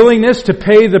and the willingness to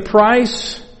pay the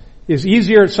price is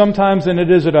easier sometimes than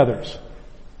it is at others.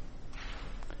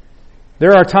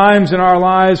 There are times in our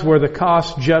lives where the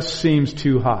cost just seems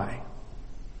too high.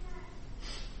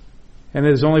 And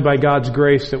it is only by God's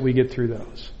grace that we get through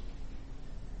those.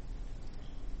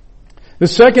 The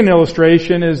second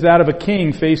illustration is that of a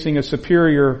king facing a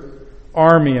superior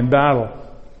army in battle.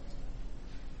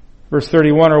 Verse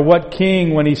 31, or what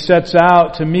king, when he sets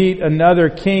out to meet another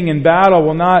king in battle,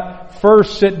 will not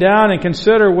first sit down and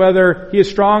consider whether he is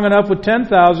strong enough with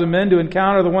 10,000 men to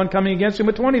encounter the one coming against him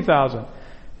with 20,000?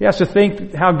 He has to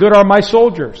think, how good are my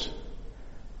soldiers?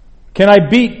 Can I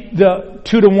beat the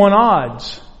 2-to-1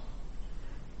 odds?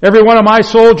 Every one of my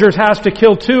soldiers has to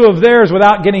kill 2 of theirs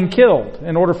without getting killed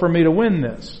in order for me to win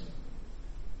this.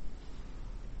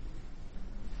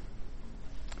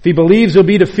 If he believes he'll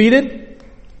be defeated,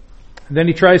 then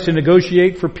he tries to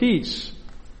negotiate for peace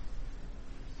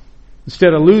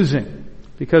instead of losing.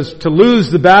 Because to lose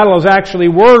the battle is actually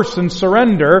worse than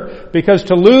surrender. Because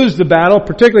to lose the battle,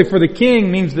 particularly for the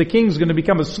king, means the king's going to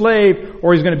become a slave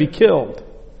or he's going to be killed.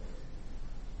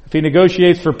 If he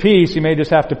negotiates for peace, he may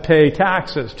just have to pay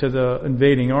taxes to the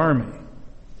invading army.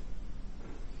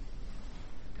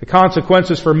 The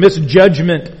consequences for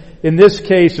misjudgment in this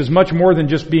case is much more than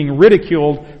just being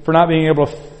ridiculed for not being able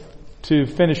to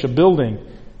finish a building.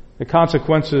 The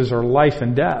consequences are life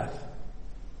and death.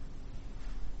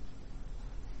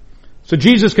 So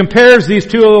Jesus compares these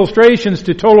 2 illustrations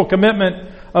to total commitment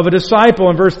of a disciple.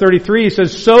 In verse 33 he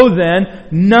says, so then,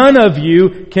 none of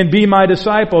you can be my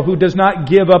disciple who does not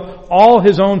give up all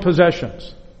his own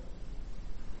possessions.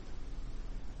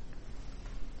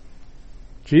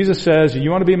 Jesus says, you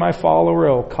want to be my follower,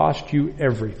 it'll cost you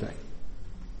everything.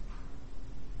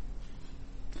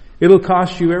 It'll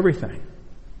cost you everything.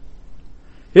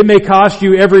 It may cost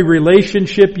you every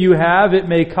relationship you have. It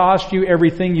may cost you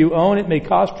everything you own. It may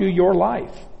cost you your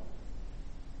life.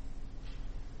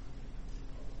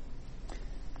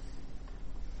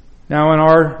 Now in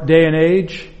our day and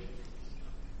age,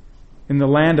 in the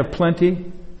land of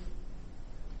plenty,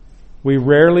 we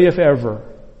rarely, if ever,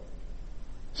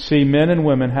 see men and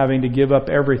women having to give up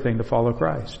everything to follow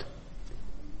Christ.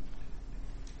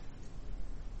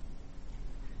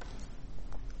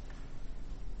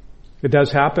 It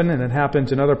does happen, and it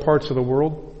happens in other parts of the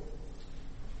world.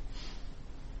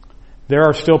 There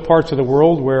are still parts of the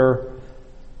world where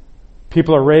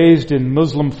People are raised in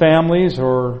Muslim families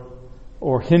or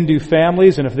Hindu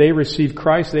families, and if they receive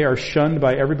Christ, they are shunned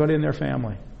by everybody in their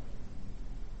family.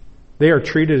 They are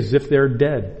treated as if they're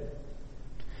dead.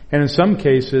 And in some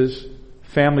cases,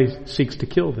 family seeks to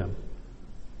kill them.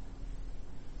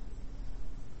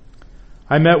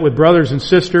 I met with brothers and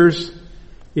sisters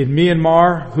in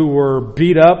Myanmar who were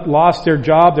beat up, lost their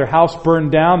job, their house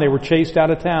burned down, they were chased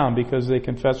out of town because they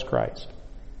confessed Christ.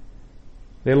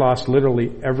 They lost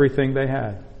literally everything they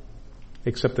had,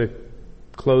 except the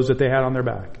clothes that they had on their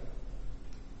back.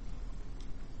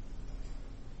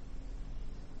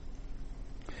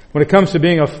 When it comes to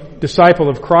being a disciple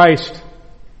of Christ,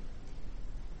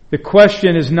 the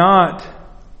question is not,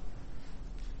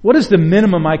 what is the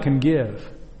minimum I can give?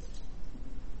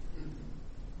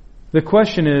 The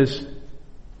question is,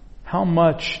 how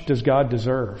much does God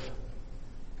deserve?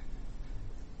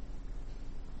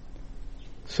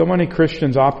 So many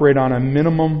Christians operate on a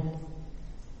minimum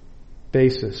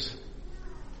basis.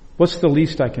 What's the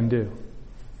least I can do?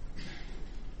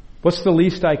 What's the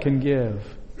least I can give?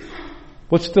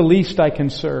 What's the least I can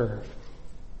serve?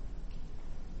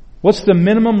 What's the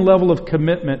minimum level of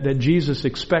commitment that Jesus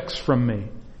expects from me?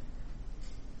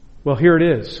 Well, here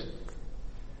it is.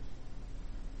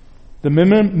 The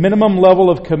minimum level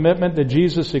of commitment that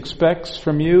Jesus expects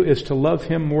from you is to love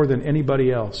Him more than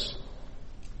anybody else.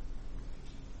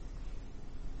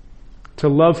 To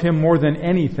love Him more than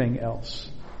anything else.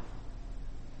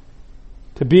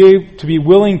 To be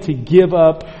willing to give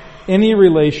up any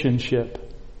relationship,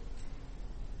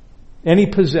 any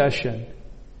possession,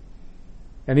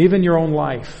 and even your own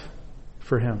life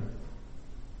for Him.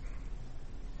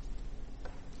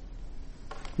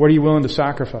 What are you willing to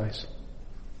sacrifice?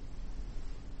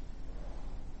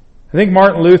 I think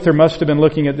Martin Luther must have been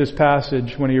looking at this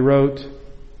passage when he wrote,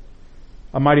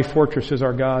 "A mighty fortress is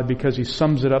our God," because he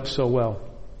sums it up so well.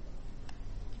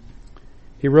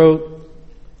 He wrote,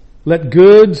 "Let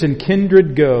goods and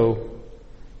kindred go,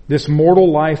 this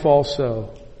mortal life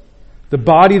also. The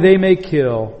body they may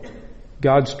kill,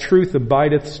 God's truth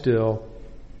abideth still.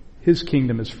 His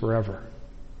kingdom is forever."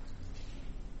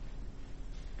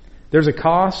 There's a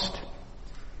cost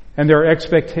and there are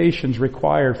expectations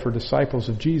required for disciples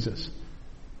of Jesus.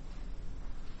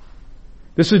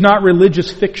 This is not religious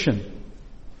fiction.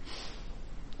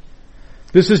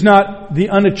 This is not the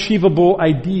unachievable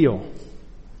ideal.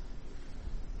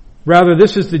 Rather,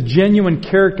 this is the genuine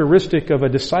characteristic of a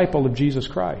disciple of Jesus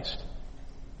Christ.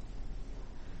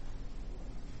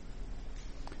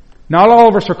 Not all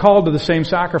of us are called to the same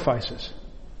sacrifices.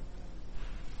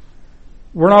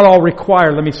 We're not all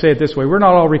required, let me say it this way, we're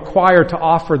not all required to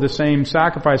offer the same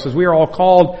sacrifices. We are all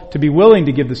called to be willing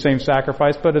to give the same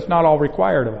sacrifice, but it's not all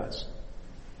required of us.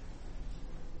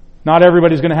 Not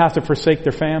everybody's going to have to forsake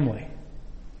their family.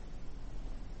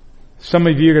 Some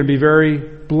of you are going to be very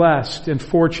blessed and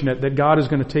fortunate that God is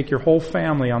going to take your whole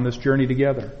family on this journey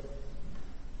together.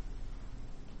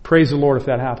 Praise the Lord if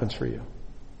that happens for you.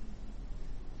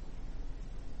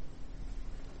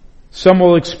 Some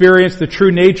will experience the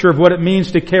true nature of what it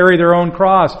means to carry their own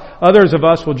cross. Others of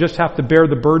us will just have to bear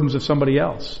the burdens of somebody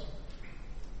else.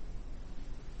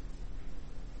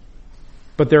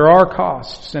 But there are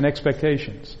costs and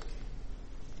expectations.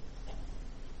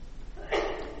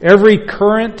 Every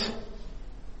current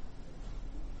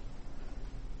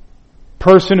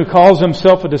person who calls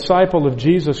himself a disciple of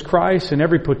Jesus Christ and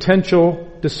every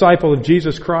potential disciple of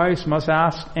Jesus Christ must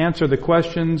answer the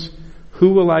questions, who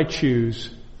will I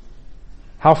choose?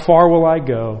 How far will I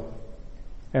go?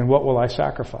 And what will I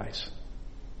sacrifice?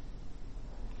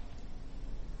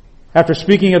 After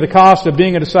speaking of the cost of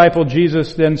being a disciple,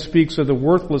 Jesus then speaks of the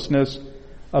worthlessness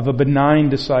of a benign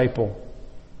disciple.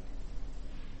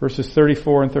 Verses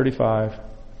 34 and 35.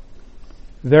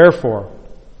 Therefore,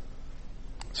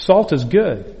 salt is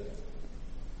good.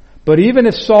 But even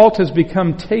if salt has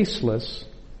become tasteless,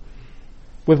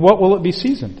 with what will it be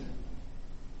seasoned?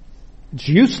 It's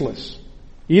useless,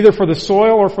 either for the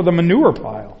soil or for the manure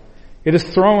pile. It is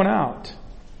thrown out.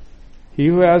 He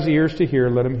who has ears to hear,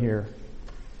 let him hear.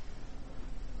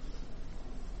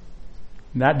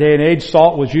 In that day and age,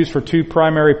 salt was used for two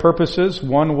primary purposes.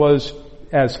 One was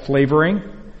as flavoring,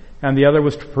 and the other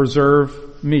was to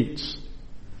preserve meats.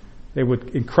 They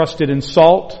would encrust it in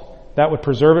salt. That would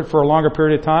preserve it for a longer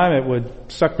period of time. It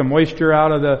would suck the moisture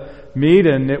out of the meat,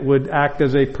 and it would act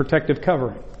as a protective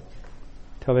covering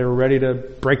until they were ready to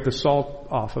break the salt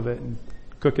off of it and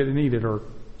cook it and eat it, or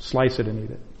slice it and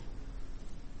eat it.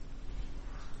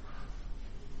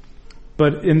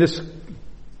 But in this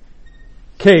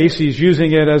case, he's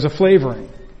using it as a flavoring.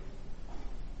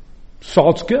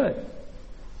 Salt's good.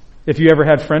 If you ever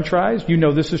had French fries, you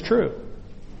know this is true.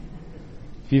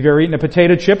 Have you ever eaten a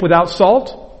potato chip without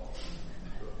salt?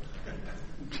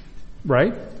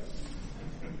 Right?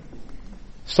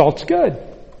 Salt's good.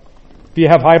 If you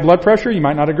have high blood pressure, you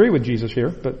might not agree with Jesus here,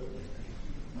 but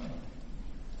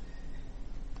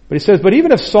he says, but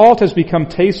even if salt has become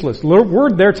tasteless, the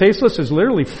word there, tasteless, is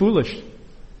literally foolish.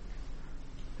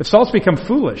 If salt's become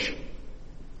foolish,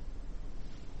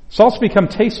 salt's become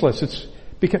tasteless.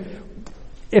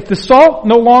 If the salt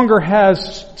no longer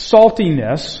has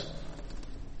saltiness,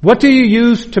 what do you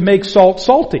use to make salt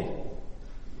salty?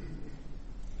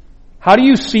 How do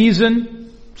you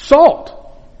season salt?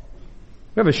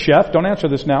 We have a chef. Don't answer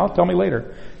this now. Tell me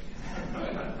later.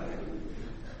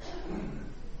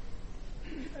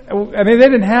 I mean, they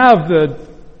didn't have the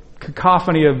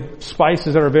cacophony of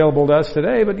spices that are available to us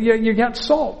today, but you got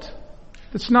salt.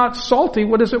 If it's not salty,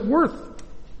 what is it worth?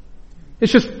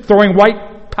 It's just throwing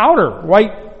white powder,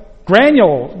 white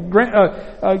granule,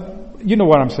 you know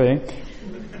what I'm saying.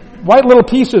 White little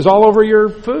pieces all over your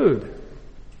food.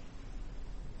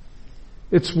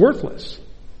 It's worthless.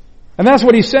 And that's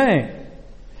what he's saying.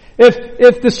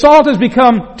 If the salt has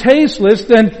become tasteless,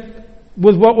 then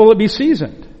with what will it be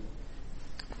seasoned?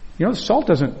 You know, salt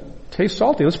doesn't taste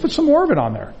salty. Let's put some more of it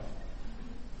on there.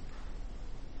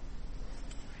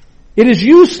 It is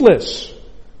useless,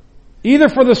 either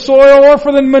for the soil or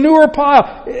for the manure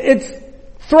pile. It's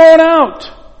thrown out.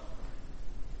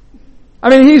 I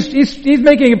mean, he's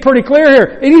making it pretty clear here.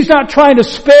 And he's not trying to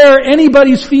spare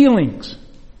anybody's feelings.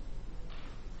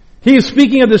 He is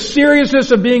speaking of the seriousness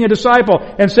of being a disciple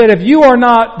and said, if you are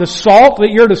not the salt that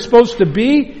you're supposed to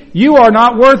be, you are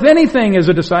not worth anything as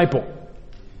a disciple.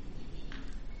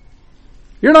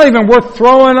 You're not even worth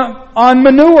throwing on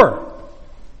manure.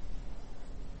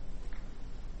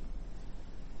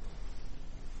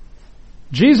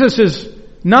 Jesus is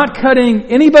not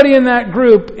cutting anybody in that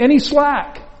group any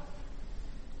slack.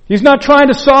 He's not trying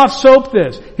to soft soap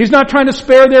this. He's not trying to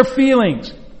spare their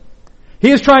feelings. He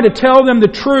is trying to tell them the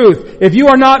truth. If you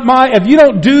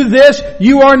don't do this,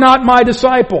 you are not my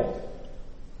disciple.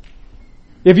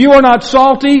 If you are not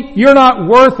salty, you're not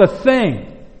worth a thing.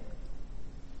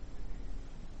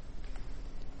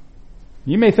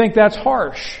 You may think that's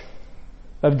harsh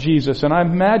of Jesus, and I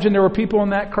imagine there were people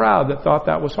in that crowd that thought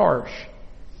that was harsh.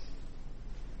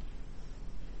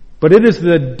 But it is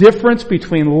the difference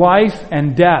between life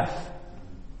and death.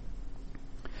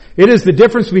 It is the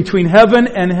difference between heaven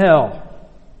and hell.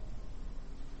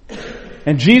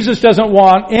 And Jesus doesn't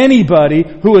want anybody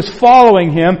who is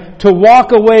following Him to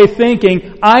walk away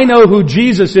thinking, I know who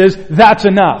Jesus is, that's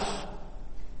enough.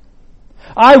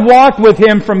 I walked with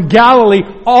Him from Galilee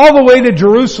all the way to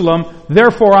Jerusalem,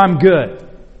 therefore I'm good.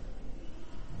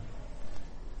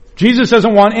 Jesus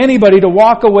doesn't want anybody to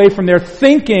walk away from there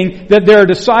thinking that they're a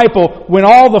disciple when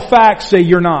all the facts say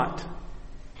you're not.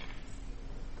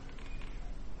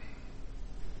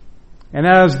 And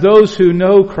as those who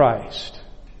know Christ,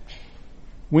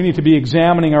 we need to be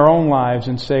examining our own lives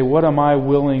and say, what am I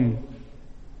willing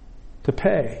to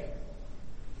pay?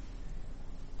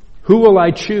 Who will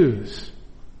I choose?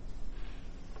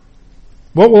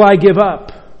 What will I give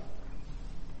up?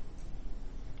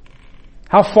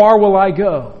 How far will I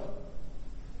go?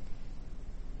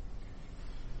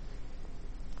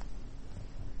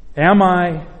 Am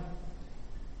I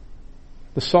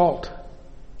the salt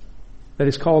that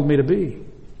He's called me to be?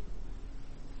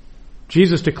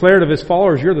 Jesus declared of His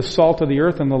followers, you're the salt of the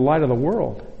earth and the light of the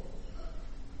world.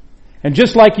 And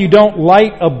just like you don't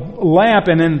light a lamp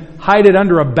and then hide it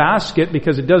under a basket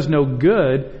because it does no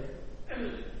good,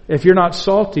 if you're not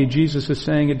salty, Jesus is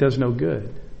saying it does no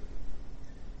good.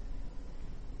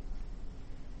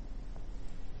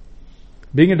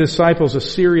 Being a disciple is a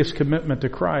serious commitment to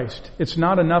Christ. It's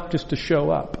not enough just to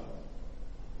show up.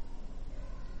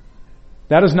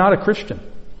 That is not a Christian.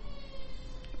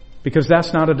 Because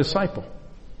that's not a disciple.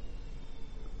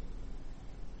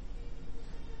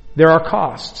 There are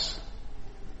costs.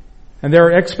 And there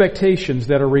are expectations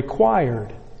that are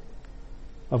required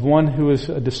of one who is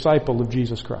a disciple of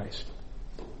Jesus Christ.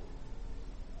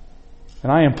 And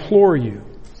I implore you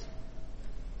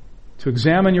to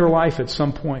examine your life at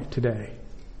some point today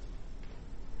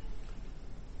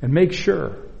and make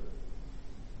sure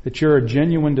that you're a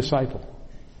genuine disciple.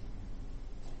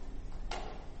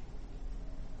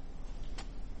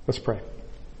 Let's pray.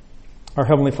 Our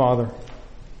Heavenly Father,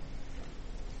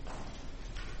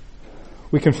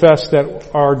 we confess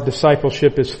that our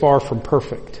discipleship is far from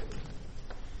perfect.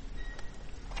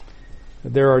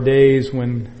 There are days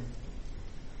when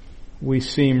we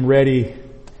seem ready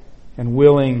and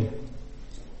willing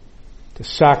to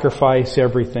sacrifice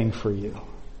everything for you.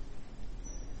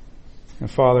 And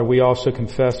Father, we also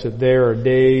confess that there are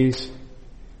days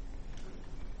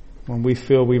when we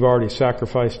feel we've already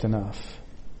sacrificed enough.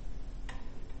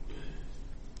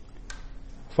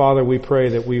 Father, we pray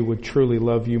that we would truly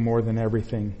love you more than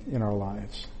everything in our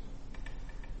lives.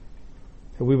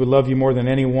 That we would love you more than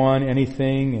anyone,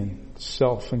 anything, and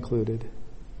self included.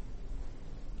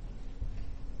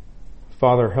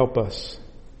 Father, help us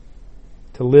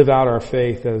to live out our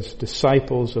faith as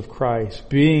disciples of Christ,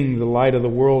 being the light of the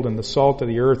world and the salt of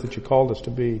the earth that you called us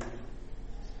to be.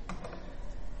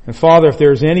 And Father, if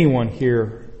there's anyone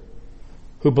here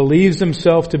who believes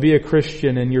himself to be a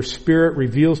Christian and your Spirit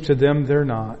reveals to them they're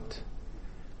not,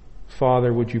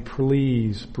 Father, would you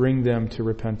please bring them to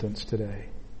repentance today,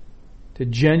 to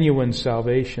genuine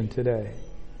salvation today.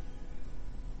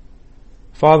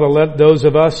 Father, let those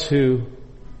of us who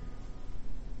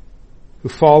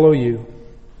follow you,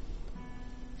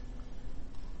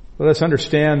 let us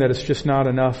understand that it's just not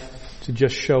enough to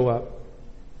just show up.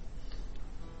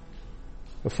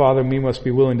 But Father, we must be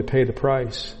willing to pay the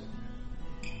price.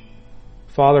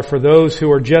 Father, for those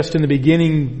who are just in the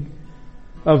beginning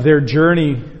of their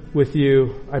journey with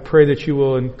you, I pray that you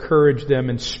will encourage them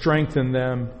and strengthen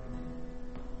them.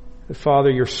 That,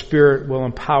 Father, your Spirit will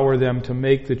empower them to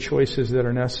make the choices that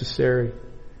are necessary.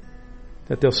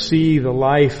 That they'll see the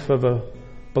life of a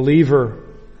believer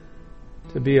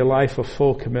to be a life of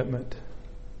full commitment.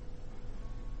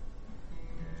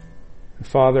 And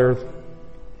Father,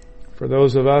 for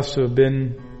those of us who have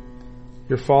been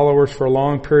your followers for a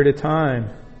long period of time,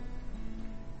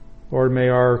 Lord, may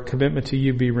our commitment to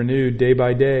you be renewed day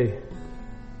by day.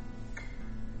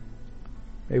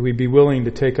 May we be willing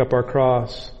to take up our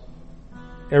cross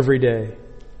every day,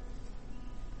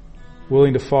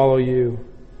 willing to follow you,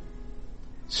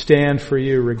 stand for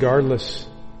you regardless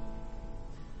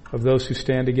of those who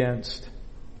stand against,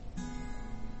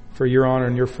 for your honor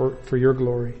and for your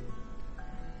glory.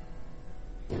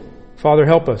 Father,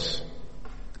 help us.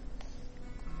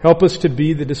 Help us to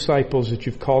be the disciples that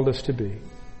you've called us to be,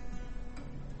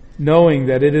 knowing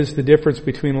that it is the difference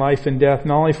between life and death,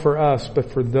 not only for us,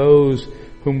 but for those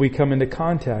whom we come into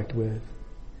contact with,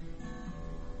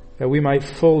 that we might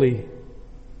fully,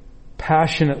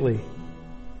 passionately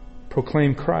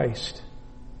proclaim Christ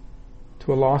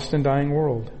to a lost and dying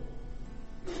world.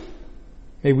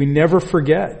 May we never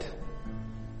forget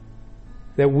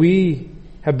that we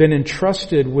have been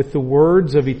entrusted with the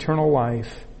words of eternal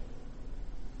life,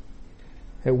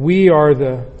 that we are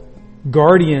the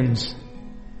guardians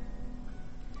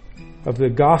of the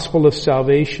gospel of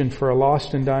salvation for a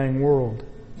lost and dying world.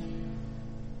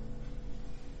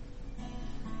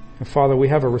 And Father, we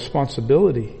have a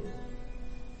responsibility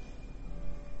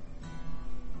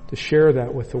to share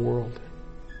that with the world.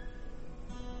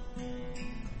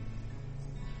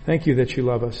 Thank you that you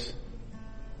love us,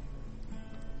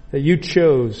 that you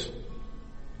chose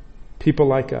people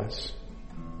like us,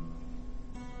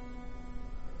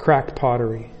 cracked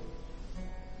pottery,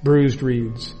 bruised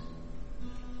reeds.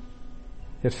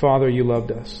 Yet, Father, you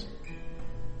loved us.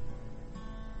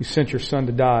 You sent your Son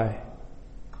to die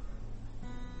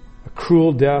a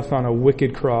cruel death on a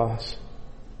wicked cross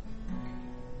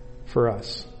for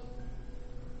us.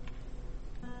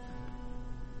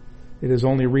 It is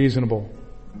only reasonable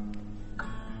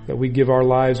that we give our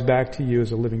lives back to you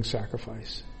as a living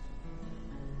sacrifice.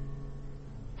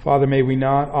 Father, may we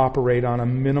not operate on a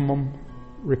minimum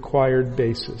required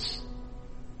basis.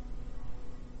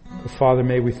 But Father,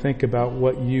 may we think about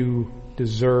what you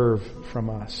deserve from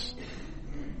us.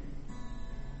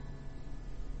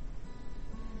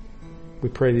 We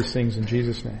pray these things in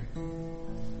Jesus' name.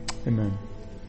 Amen.